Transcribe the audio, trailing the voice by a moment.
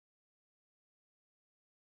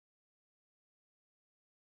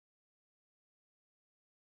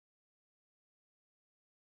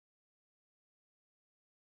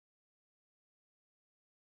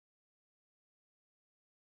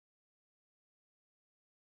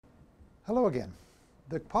Hello again.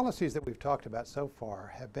 The policies that we've talked about so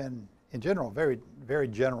far have been, in general, very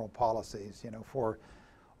general policies, for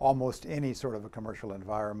almost any sort of a commercial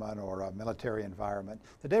environment or a military environment.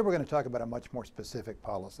 Today we're going to talk about a much more specific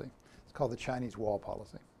policy. It's called the Chinese Wall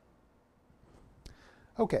Policy.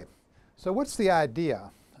 Okay, so what's the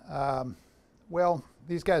idea? Well,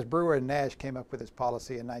 these guys, Brewer and Nash, came up with this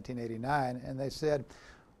policy in 1989, and they said,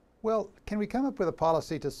 well, can we come up with a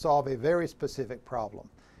policy to solve a very specific problem?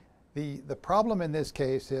 The problem in this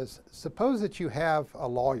case is, suppose that you have a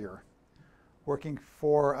lawyer working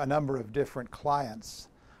for a number of different clients,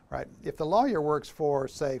 right? If the lawyer works for,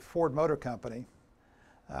 say, Ford Motor Company,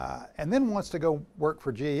 and then wants to go work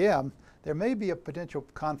for GM, there may be a potential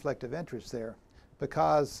conflict of interest there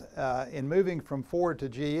because in moving from Ford to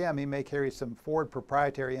GM, he may carry some Ford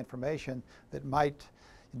proprietary information that might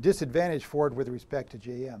disadvantage Ford with respect to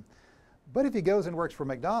GM. But if he goes and works for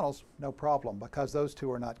McDonald's, no problem, because those two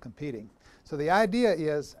are not competing. So the idea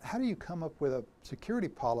is, how do you come up with a security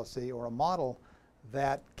policy or a model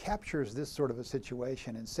that captures this sort of a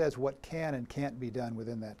situation and says what can and can't be done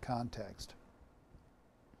within that context?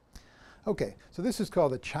 Okay, so this is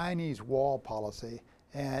called the Chinese Wall Policy,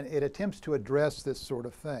 and it attempts to address this sort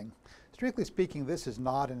of thing. Strictly speaking, this is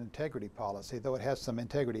not an integrity policy, though it has some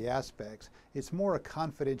integrity aspects. It's more a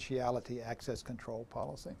confidentiality access control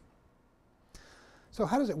policy. So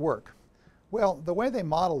how does it work? Well, the way they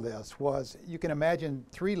modeled this was, you can imagine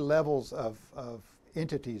three levels of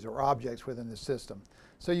entities or objects within the system.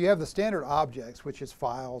 So you have the standard objects, which is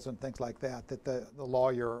files and things like that, that the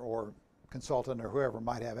lawyer or consultant or whoever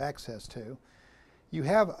might have access to. You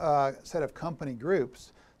have a set of company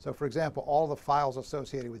groups. So for example, all the files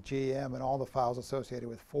associated with GM and all the files associated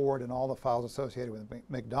with Ford and all the files associated with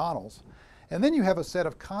McDonald's. And then you have a set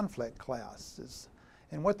of conflict classes.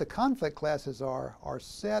 And what the conflict classes are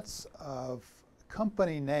sets of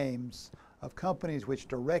company names of companies which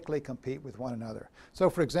directly compete with one another. So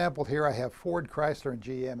for example, here I have Ford, Chrysler, and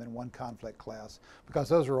GM in one conflict class, because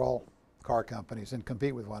those are all car companies and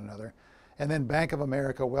compete with one another. And then Bank of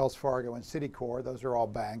America, Wells Fargo, and Citicorp, those are all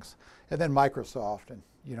banks. And then Microsoft, and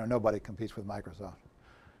nobody competes with Microsoft.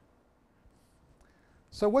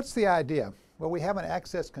 So what's the idea? Well, we have an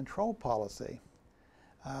access control policy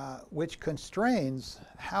which constrains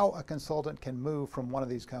how a consultant can move from one of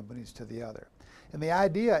these companies to the other. And the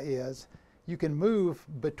idea is, you can move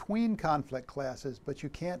between conflict classes, but you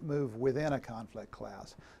can't move within a conflict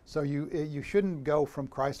class. So you shouldn't go from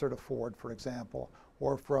Chrysler to Ford, for example,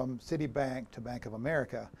 or from Citibank to Bank of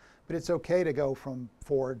America, but it's okay to go from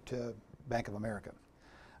Ford to Bank of America.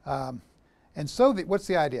 And so what's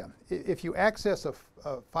the idea? If you access a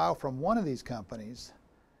file from one of these companies,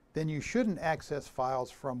 then you shouldn't access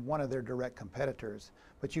files from one of their direct competitors,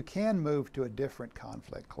 but you can move to a different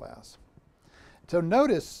conflict class. So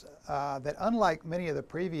notice that unlike many of the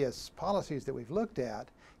previous policies that we've looked at,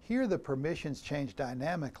 here the permissions change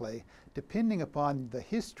dynamically depending upon the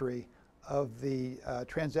history of the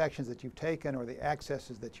transactions that you've taken or the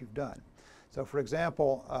accesses that you've done. So for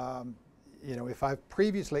example, if I've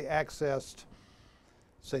previously accessed,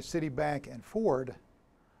 say, Citibank and Ford,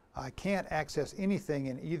 I can't access anything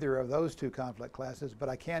in either of those two conflict classes, but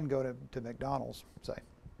I can go to McDonald's, say.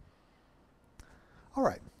 All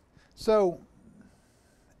right, so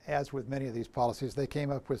as with many of these policies, they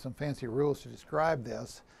came up with some fancy rules to describe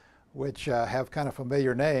this, which have kind of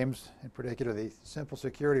familiar names, in particular the Simple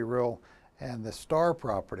Security Rule and the STAR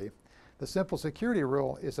property. The Simple Security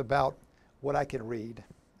Rule is about what I can read,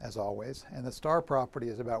 as always, and the STAR property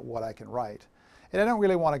is about what I can write. And I don't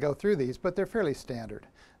really want to go through these, but they're fairly standard.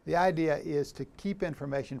 The idea is to keep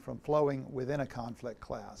information from flowing within a conflict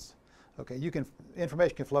class. Okay,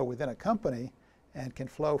 information can flow within a company and can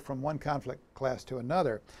flow from one conflict class to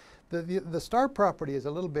another. The STAR property is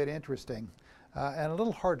a little bit interesting and a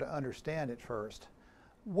little hard to understand at first.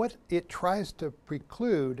 What it tries to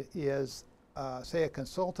preclude is, say, a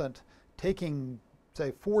consultant taking,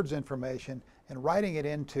 say, Ford's information and writing it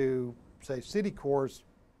into, say, Citicorp's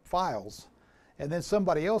files, and then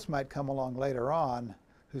somebody else might come along later on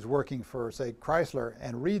who's working for, say, Chrysler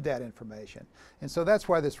and read that information. And so that's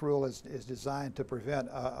why this rule is designed to prevent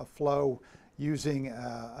a flow using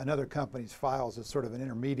another company's files as sort of an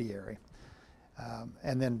intermediary,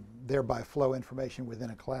 and then thereby flow information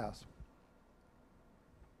within a class.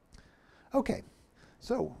 Okay,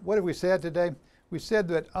 so what have we said today? We said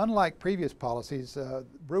that unlike previous policies,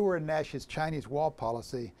 Brewer and Nash's Chinese Wall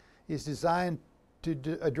Policy is designed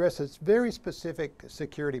to address a very specific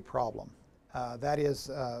security problem. That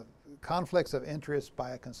is conflicts of interest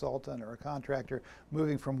by a consultant or a contractor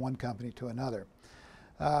moving from one company to another.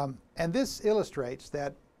 And this illustrates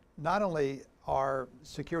that not only are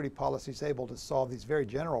security policies able to solve these very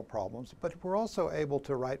general problems, but we're also able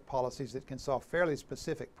to write policies that can solve fairly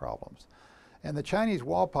specific problems. And the Chinese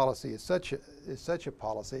wall policy is such a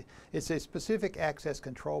policy. It's a specific access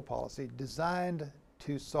control policy designed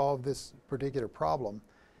to solve this particular problem.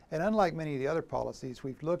 And unlike many of the other policies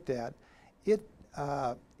we've looked at, it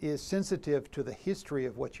is sensitive to the history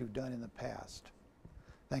of what you've done in the past.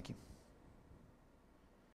 Thank you.